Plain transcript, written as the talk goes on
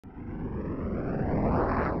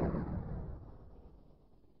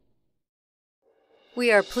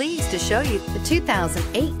We are pleased to show you the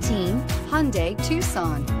 2018 Hyundai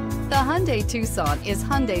Tucson. The Hyundai Tucson is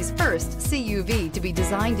Hyundai's first CUV to be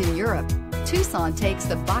designed in Europe. Tucson takes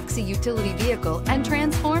the boxy utility vehicle and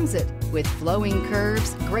transforms it. With flowing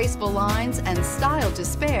curves, graceful lines, and style to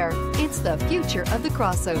spare, it's the future of the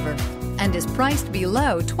crossover and is priced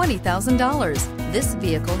below $20,000. This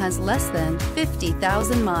vehicle has less than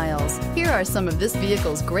 50,000 miles. Here are some of this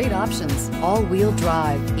vehicle's great options: all-wheel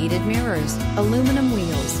drive, heated mirrors, aluminum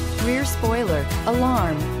wheels, rear spoiler,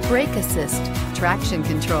 alarm, brake assist, traction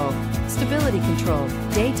control, stability control,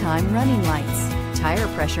 daytime running lights, tire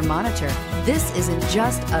pressure monitor. This isn't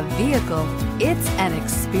just a vehicle, it's an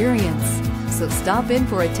experience. So stop in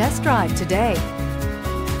for a test drive today.